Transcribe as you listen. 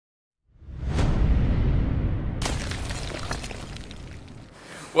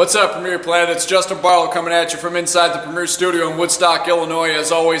What's up, Premier Planet? It's Justin Barlow coming at you from inside the Premier Studio in Woodstock, Illinois.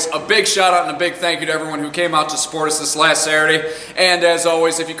 As always, a big shout out and a big thank you to everyone who came out to support us this last Saturday. And as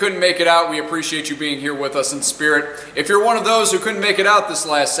always, if you couldn't make it out, we appreciate you being here with us in spirit. If you're one of those who couldn't make it out this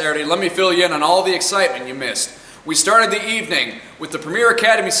last Saturday, let me fill you in on all the excitement you missed. We started the evening with the Premier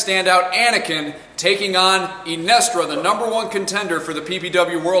Academy standout Anakin taking on Inestra, the #1 contender for the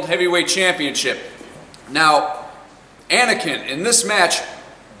PPW World Heavyweight Championship. Now, Anakin in this match,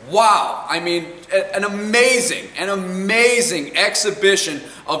 wow, I mean, an amazing exhibition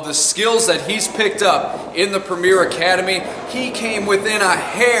of the skills that he's picked up in the Premier Academy. He came within a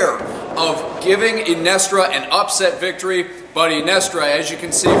hair of giving Inestra an upset victory, but Inestra, as you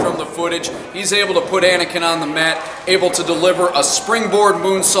can see from the footage, he's able to put Anakin on the mat, able to deliver a springboard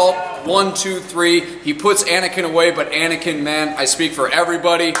moonsault, 1, 2, 3. He puts Anakin away, but Anakin, man, I speak for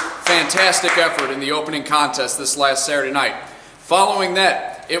everybody, fantastic effort in the opening contest this last Saturday night. Following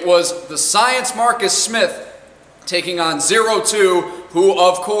that, it was the Science Marcus Smith taking on 0-2, who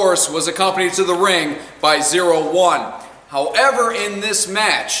of course was accompanied to the ring by 0-1. However, in this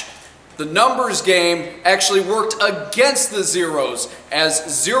match, the numbers game actually worked against the Zeros, as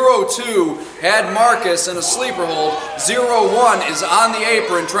 0-2 had Marcus in a sleeper hold. 0-1 is on the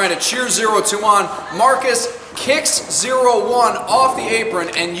apron trying to cheer 0-2 on. Marcus kicks 0-1 off the apron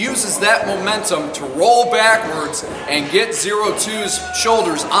and uses that momentum to roll backwards and get 0-2's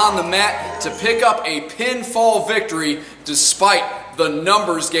shoulders on the mat to pick up a pinfall victory despite the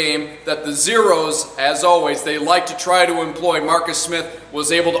numbers game that the Zeros, as always, they like to try to employ. Marcus Smith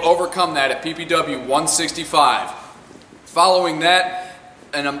was able to overcome that at PPW 165. Following that,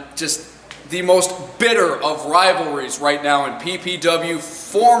 and I'm just the most bitter of rivalries right now in PPW,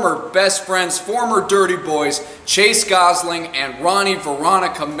 former best friends, former dirty boys, Chase Gosling and Ronnie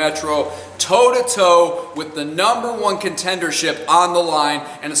Veronica Metro, toe-to-toe with the #1 contendership on the line.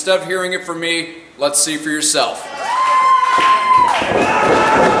 And instead of hearing it from me, let's see for yourself.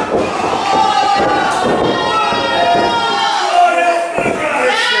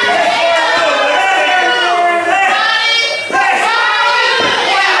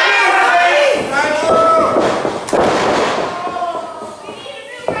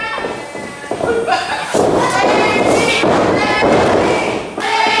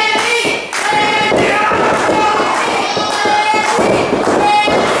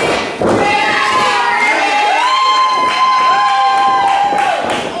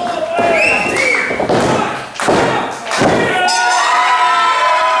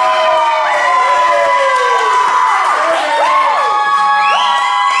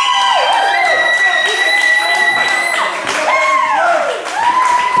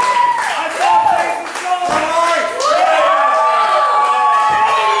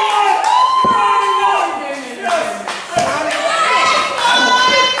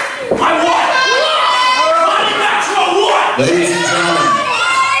 Ladies and gentlemen,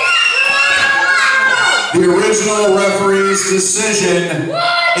 the original referee's decision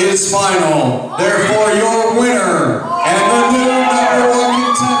is final. Therefore, your winner and the new #1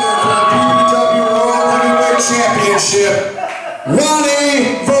 contender for the PPW World Heavyweight Championship,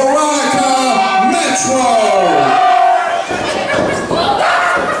 Ronnie Veronica Metro.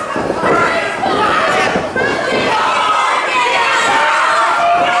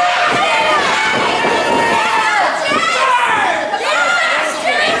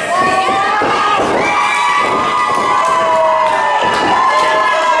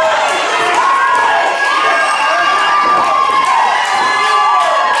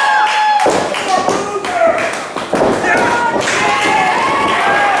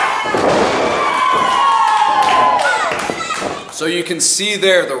 So you can see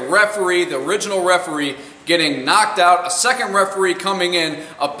there the referee, the original referee, getting knocked out, a second referee coming in,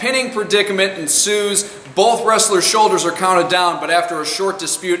 a pinning predicament ensues, both wrestlers' shoulders are counted down, but after a short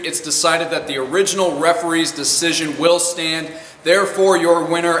dispute, it's decided that the original referee's decision will stand. Therefore, your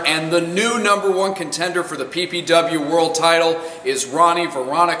winner and the new #1 contender for the PPW World title is Ronnie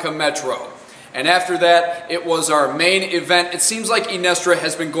Veronica Metro. And after that, it was our main event. It seems like Inestra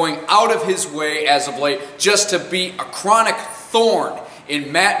has been going out of his way as of late just to be a chronic thorn in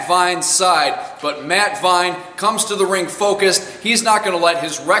Matt Vine's side, but Matt Vine comes to the ring focused. He's not going to let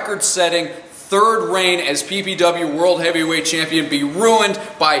his record-setting third reign as PPW World Heavyweight Champion be ruined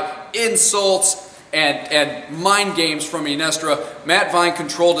by insults and mind games from Inestra. Matt Vine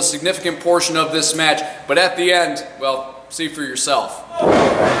controlled a significant portion of this match, but at the end, well, see for yourself.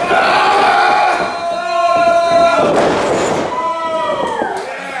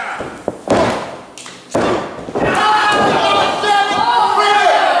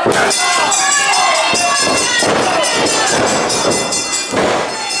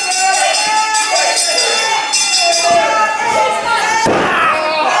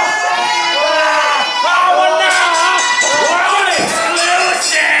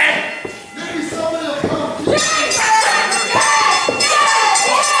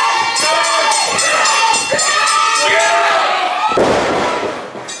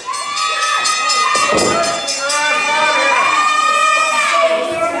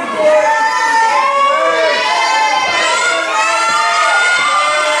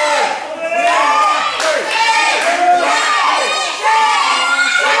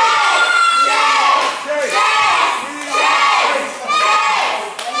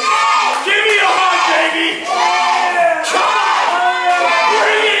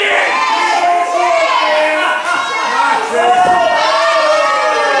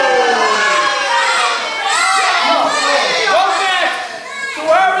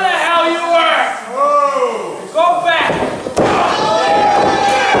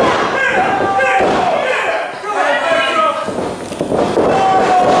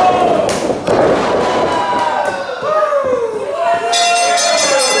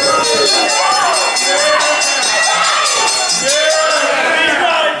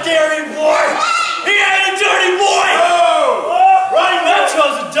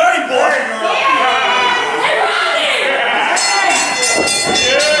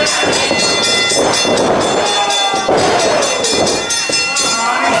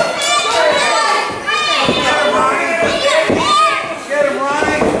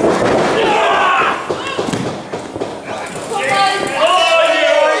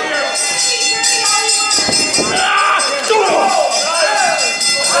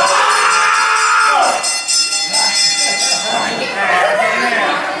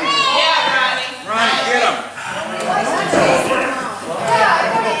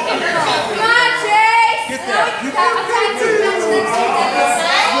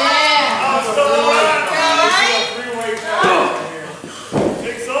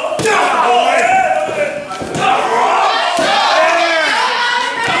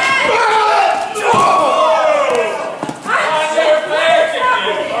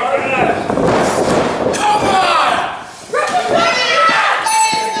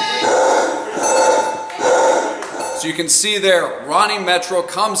 see there, Ronnie Metro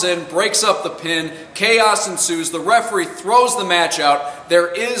comes in, breaks up the pin, chaos ensues, the referee throws the match out.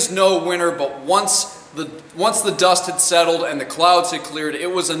 There is no winner, but once the dust had settled and the clouds had cleared,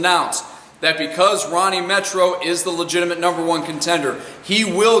 it was announced that because Ronnie Metro is the legitimate #1 contender, he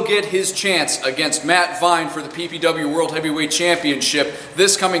will get his chance against Matt Vine for the PPW World Heavyweight Championship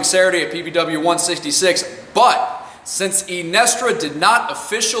this coming Saturday at PPW 166. But since Inestra did not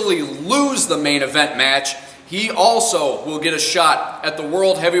officially lose the main event match, he also will get a shot at the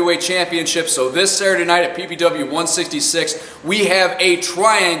World Heavyweight Championship. So this Saturday night at PPW 166, we have a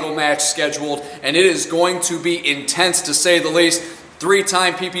triangle match scheduled, and it is going to be intense to say the least.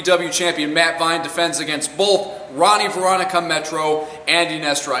 Three-time PPW champion Matt Vine defends against both Ronnie Veronica Metro and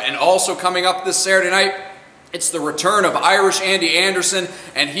Inestra. And also coming up this Saturday night, it's the return of Irish Andy Anderson,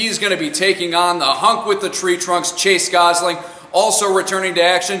 and he's going to be taking on the hunk with the tree trunks, Chase Gosling. Also returning to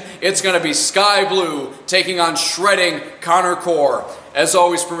action, it's going to be Sky Blue taking on shredding Connor Core. As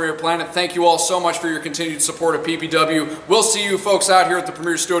always, Premier Planet, thank you all so much for your continued support of PPW. We'll see you folks out here at the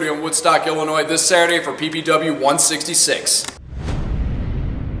Premier Studio in Woodstock, Illinois this Saturday for PPW 166.